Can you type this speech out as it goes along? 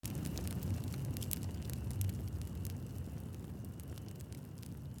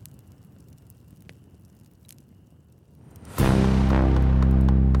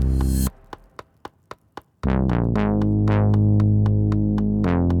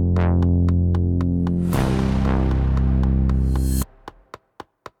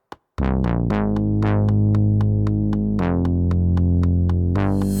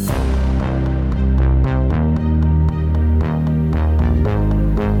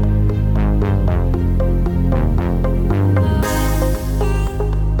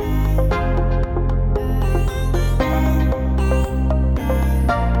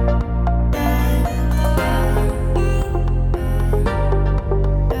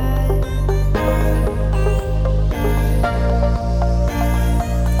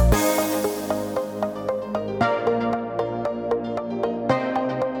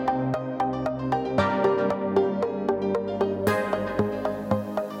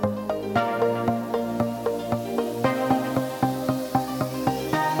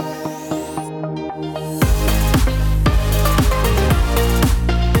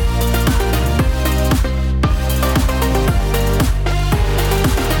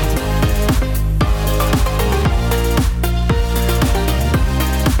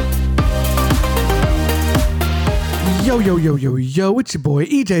Yo, it's your boy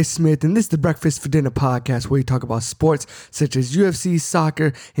EJ Smith, and this is the Breakfast for Dinner podcast where we talk about sports such as UFC,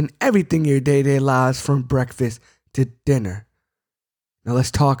 soccer, and everything in your day-to-day lives from breakfast to dinner. Now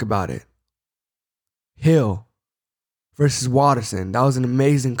let's talk about it. Hill versus Waterson. That was an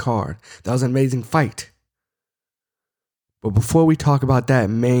amazing card. That was an amazing fight. But before we talk about that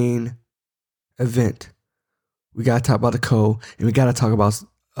main event, we got to talk about the co, and we got to talk about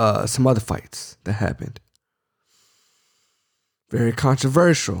some other fights that happened. Very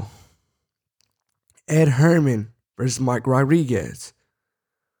controversial. Ed Herman versus Mike Rodriguez.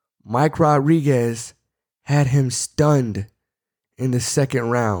 Mike Rodriguez had him stunned in the second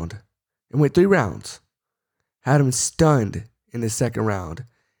round. It went 3 rounds. Had him stunned in the second round.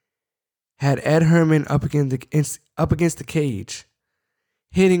 Had Ed Herman up against the cage,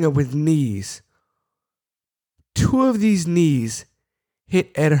 hitting him with knees. 2 of these knees hit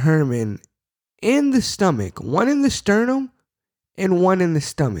Ed Herman in the stomach. 1 in the sternum and 1 in the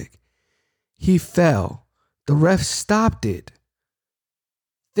stomach. He fell. The ref stopped it,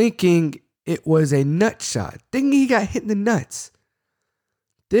 thinking it was a nut shot, thinking he got hit in the nuts.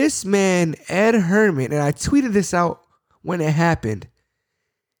 This man, Ed Herman, and I tweeted this out when it happened,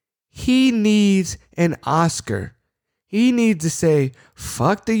 he needs an Oscar. He needs to say,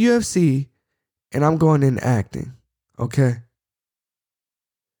 fuck the UFC, and I'm going into acting, okay?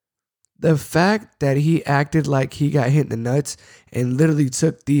 The fact that he acted like he got hit in the nuts and literally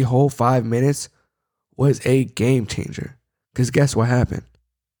took the whole 5 minutes was a game changer. Because guess what happened?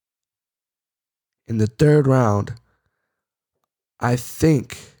 In the 3rd round, I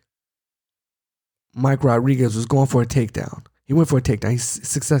think Mike Rodriguez was going for a takedown. He went for a takedown. He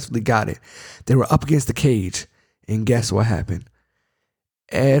successfully got it. They were up against the cage. And guess what happened?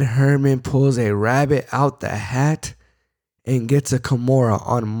 Ed Herman pulls a rabbit out the hat and gets a Kimura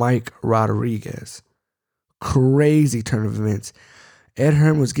on Mike Rodriguez. Crazy turn of events. Ed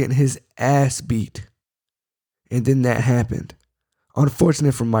Herman was getting his ass beat. And then that happened.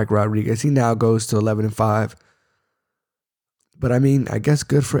 Unfortunate for Mike Rodriguez. He now goes to 11-5. But I mean, I guess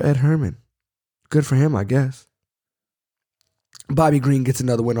good for Ed Herman. Good for him, I guess. Bobby Green gets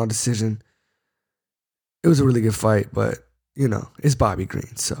another win on decision. It was a really good fight, but, you know, it's Bobby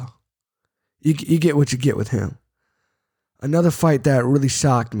Green, so you get what you get with him. Another fight that really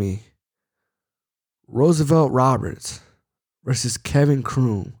shocked me, Roosevelt Roberts versus Kevin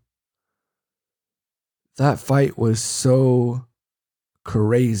Croom. That fight was so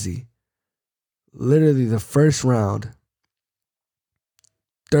crazy. Literally the first round,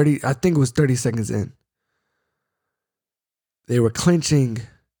 I think it was 30 seconds in, they were clinching,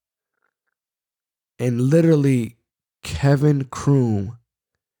 and literally Kevin Croom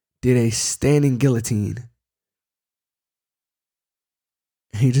did a standing guillotine.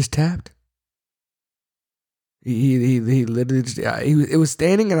 He just tapped. He literally just, it was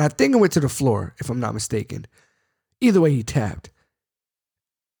standing, and I think it went to the floor, if I'm not mistaken. Either way, he tapped.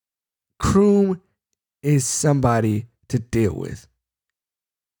 Croom is somebody to deal with.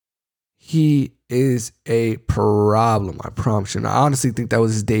 He is a problem, I promise you. And I honestly think that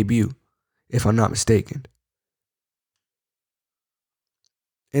was his debut, if I'm not mistaken.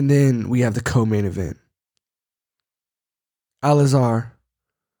 And then we have the co-main event. Alazar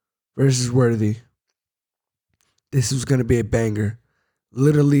versus Worthy. This was going to be a banger.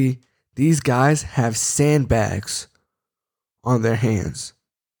 Literally, these guys have sandbags on their hands.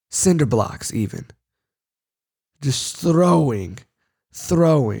 Cinder blocks, even. Just throwing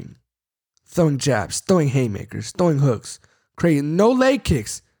jabs, throwing haymakers, throwing hooks, creating no leg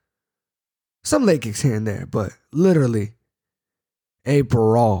kicks. Some leg kicks here and there, but literally a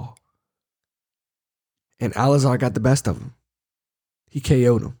brawl. And Alazar got the best of him. He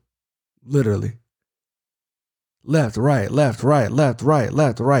KO'd him. Literally. Left, right,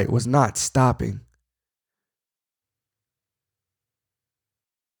 was not stopping.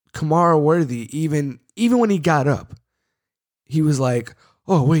 Kamara Worthy, even when he got up, he was like,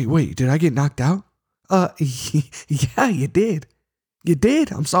 oh, wait, did I get knocked out? Yeah, you did. You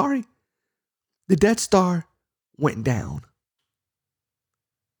did, I'm sorry. The Death Star went down.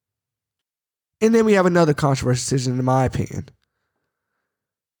 And then we have another controversial decision, in my opinion.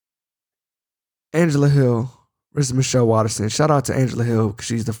 Angela Hill versus Michelle Waterson. Shout out to Angela Hill, because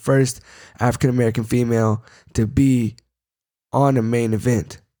she's the first African-American female to be on the main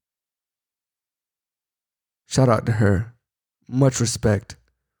event. Shout out to her. Much respect.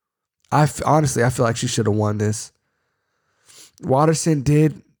 Honestly, I feel like she should have won this. Waterson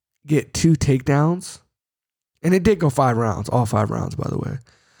did get 2 takedowns. And it did go 5 rounds. All 5 rounds, by the way.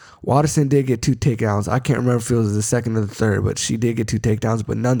 Waterson did get 2 takedowns. I can't remember if it was the second or the third, but she did get 2 takedowns.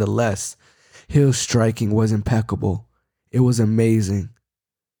 But nonetheless, Hill's striking was impeccable. It was amazing.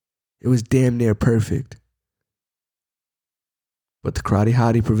 It was damn near perfect. But the Karate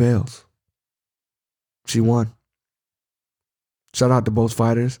Hottie prevails. She won. Shout out to both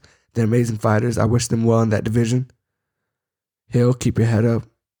fighters. They're amazing fighters. I wish them well in that division. Hill, keep your head up.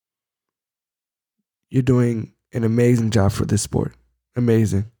 You're doing an amazing job for this sport.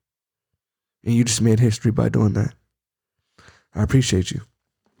 Amazing. And you just made history by doing that. I appreciate you.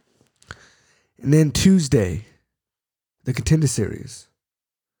 And then Tuesday, the Contender Series.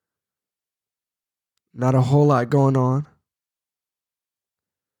 Not a whole lot going on.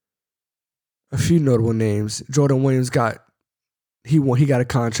 A few notable names. Jordan Williams got a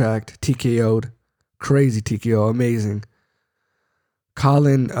contract, TKO'd. Crazy TKO, amazing.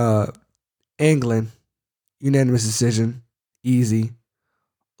 Colin Anglin, unanimous decision, easy.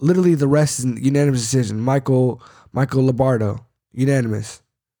 Literally the rest is unanimous decision. Michael Lombardo, unanimous.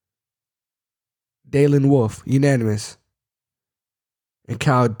 Dalen Wolf, unanimous. And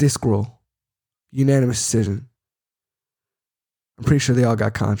Cal Diskrol, unanimous decision. I'm pretty sure they all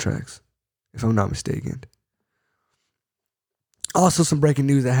got contracts, if I'm not mistaken. Also, some breaking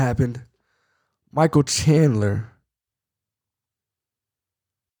news that happened. Michael Chandler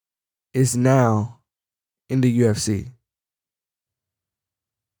is now in the UFC.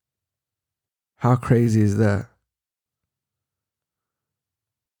 How crazy is that?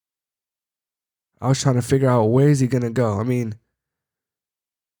 I was trying to figure out where is he going to go. I mean,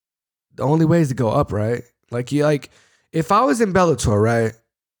 the only way is to go up, right? If I was in Bellator, right,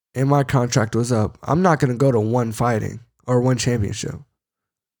 and my contract was up, I'm not going to go to one fighting or one championship.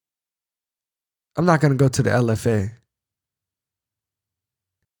 I'm not going to go to the LFA.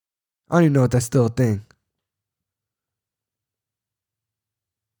 I don't even know if that's still a thing.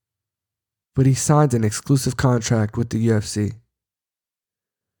 But he signed an exclusive contract with the UFC.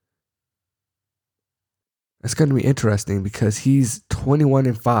 That's going to be interesting because he's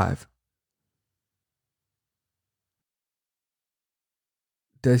 21-5.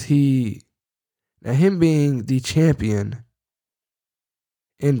 Now him being the champion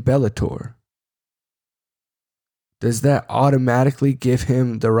in Bellator, does that automatically give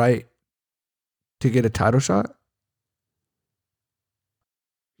him the right to get a title shot?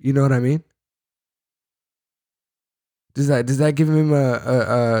 You know what I mean? Does that give him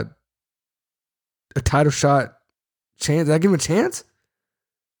a title shot chance? Does that give him a chance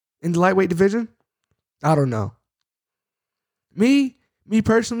in the lightweight division? I don't know. Me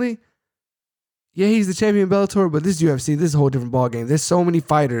personally, yeah, he's the champion of Bellator, but this UFC, this is a whole different ballgame. There's so many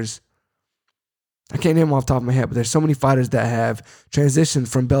fighters. I can't name them off the top of my head, but there's so many fighters that have transitioned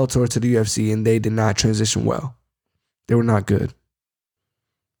from Bellator to the UFC and they did not transition well. They were not good.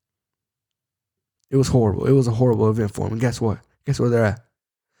 It was horrible. It was a horrible event for them. And guess what? Guess where they're at?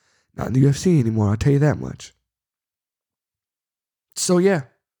 Not in the UFC anymore, I'll tell you that much. So yeah.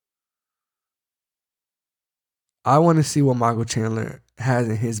 I want to see what Michael Chandler has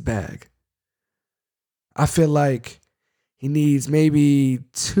in his bag. I feel like he needs maybe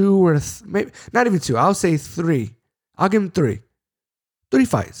two or maybe not even two. I'll say three. I'll give him three. 3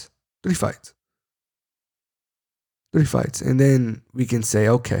 fights. 3 fights. 3 fights. And then we can say,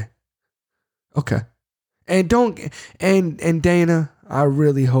 okay. And Dana, I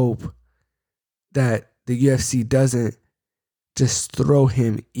really hope that the UFC doesn't just throw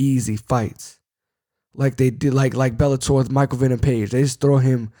him easy fights. Like they did, like Bellator with Michael Venom Page. They just throw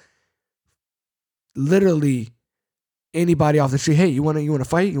him literally anybody off the street. Hey, you wanna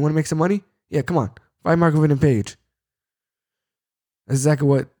fight? You wanna make some money? Yeah, come on. Fight Michael Venom Page. That's exactly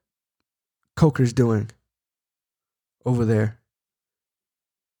what Coker's doing over there.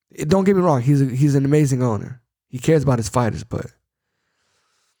 Don't get me wrong, he's an amazing owner. He cares about his fighters, but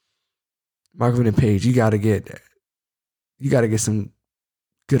Michael Venom Page, you gotta get some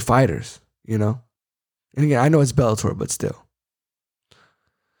good fighters, you know? And again, I know it's Bellator, but still.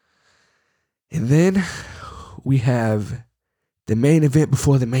 And then we have the main event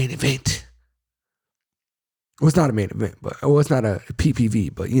before the main event. Well, it's not a main event, but it's not a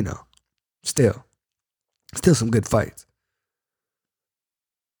PPV, but you know, still some good fights.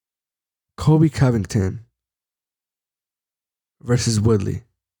 Colby Covington versus Woodley.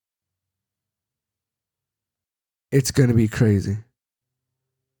 It's gonna be crazy.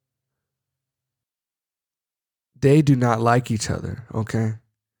 They do not like each other, okay?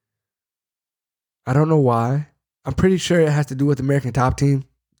 I don't know why. I'm pretty sure it has to do with American Top Team.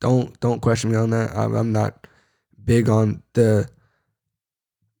 Don't question me on that. I'm not big on the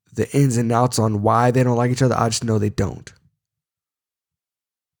ins and outs on why they don't like each other. I just know they don't.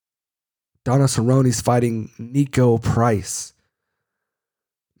 Donna Cerrone's fighting Nico Price.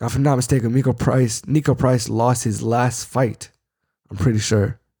 Now, if I'm not mistaken, Nico Price lost his last fight. I'm pretty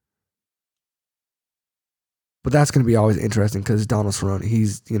sure. But that's going to be always interesting because Donald Cerrone,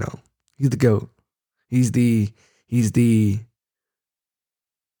 he's the GOAT. He's the,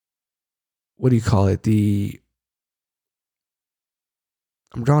 what do you call it?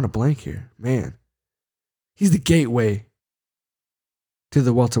 I'm drawing a blank here. Man. He's the gateway to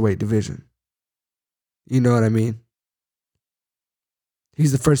the welterweight division. You know what I mean?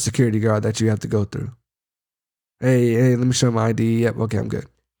 He's the first security guard that you have to go through. Hey, let me show my ID. Yep, okay, I'm good.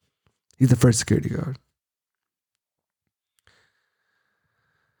 He's the first security guard.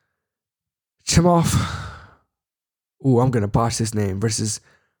 Chimov. Ooh, I'm going to botch this name. Versus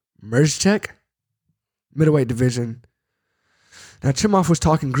Merzchek. Middleweight division. Now, Chimov was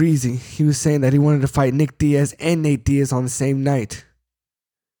talking greasy. He was saying that he wanted to fight Nick Diaz and Nate Diaz on the same night.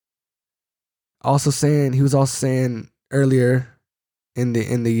 He was also saying earlier in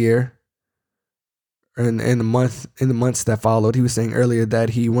the year, in the months that followed, he was saying earlier that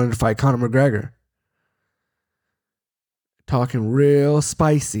he wanted to fight Conor McGregor. Talking real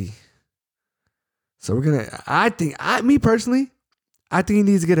spicy. So I think he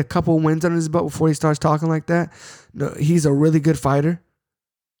needs to get a couple wins under his belt before he starts talking like that. No, he's a really good fighter.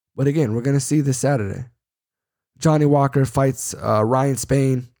 But again, we're going to see this Saturday. Johnny Walker fights Ryan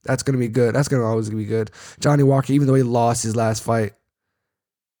Spain. That's going to be good. That's going to always be good. Johnny Walker, even though he lost his last fight,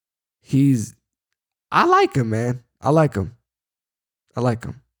 I like him, man. I like him.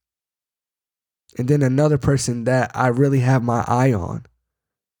 And then another person that I really have my eye on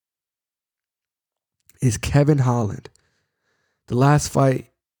is Kevin Holland. The last fight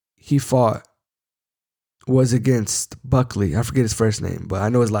he fought was against Buckley. I forget his first name, but I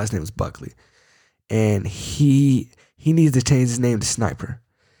know his last name is Buckley. And he needs to change his name to Sniper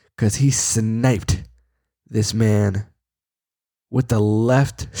because he sniped this man with the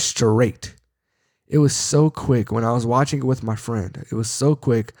left straight. It was so quick when I was watching it with my friend. It was so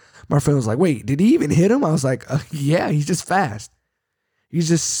quick. My friend was like, wait, did he even hit him? I was like, yeah, he's just fast. He's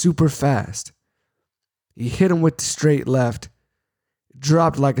just super fast. He hit him with the straight left,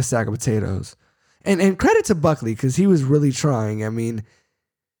 dropped like a sack of potatoes. And credit to Buckley because he was really trying. I mean,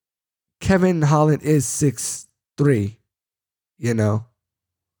 Kevin Holland is 6'3", you know.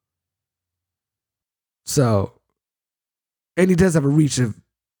 So, and he does have a reach of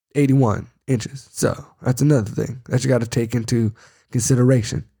 81 inches. So, that's another thing that you got to take into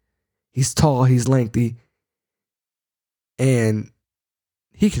consideration. He's tall, he's lengthy, and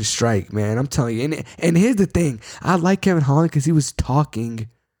he can strike, man. I'm telling you. And here's the thing. I like Kevin Holland because he was talking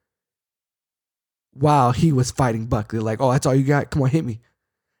while he was fighting Buckley. Like, oh, that's all you got? Come on, hit me.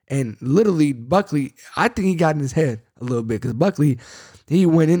 And literally, Buckley, I think he got in his head a little bit because Buckley, he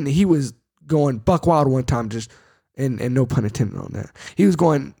went in, he was going buck wild one time, just, and no pun intended on that. He was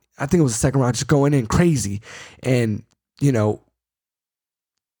going, I think it was the second round, just going in crazy. And, you know,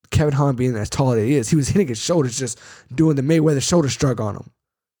 Kevin Holland being as tall as he is, he was hitting his shoulders, just doing the Mayweather shoulder shrug on him.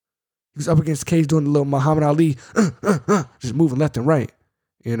 He was up against the cage doing the little Muhammad Ali, just moving left and right,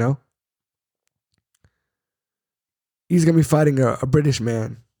 you know? He's going to be fighting a British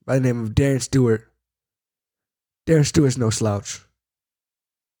man by the name of Darren Stewart. Darren Stewart's no slouch.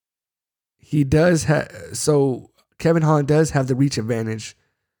 So Kevin Holland does have the reach advantage.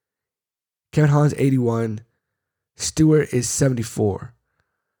 Kevin Holland's 81. Stewart is 74.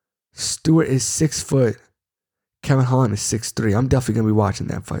 Stewart is 6 foot. Kevin Holland is 6'3". I'm definitely going to be watching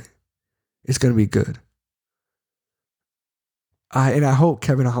that fight. It's going to be good. And I hope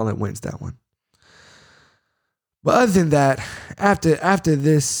Kevin Holland wins that one. But other than that, after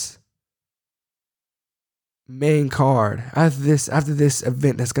this main card, after this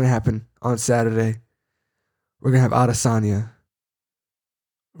event that's going to happen on Saturday, we're going to have Adesanya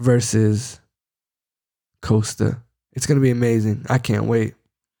versus Costa. It's going to be amazing. I can't wait.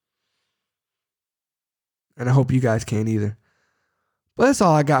 And I hope you guys can't either. But that's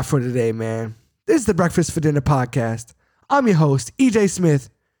all I got for today, man. This is the Breakfast for Dinner podcast. I'm your host, EJ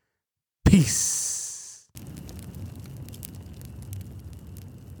Smith. Peace.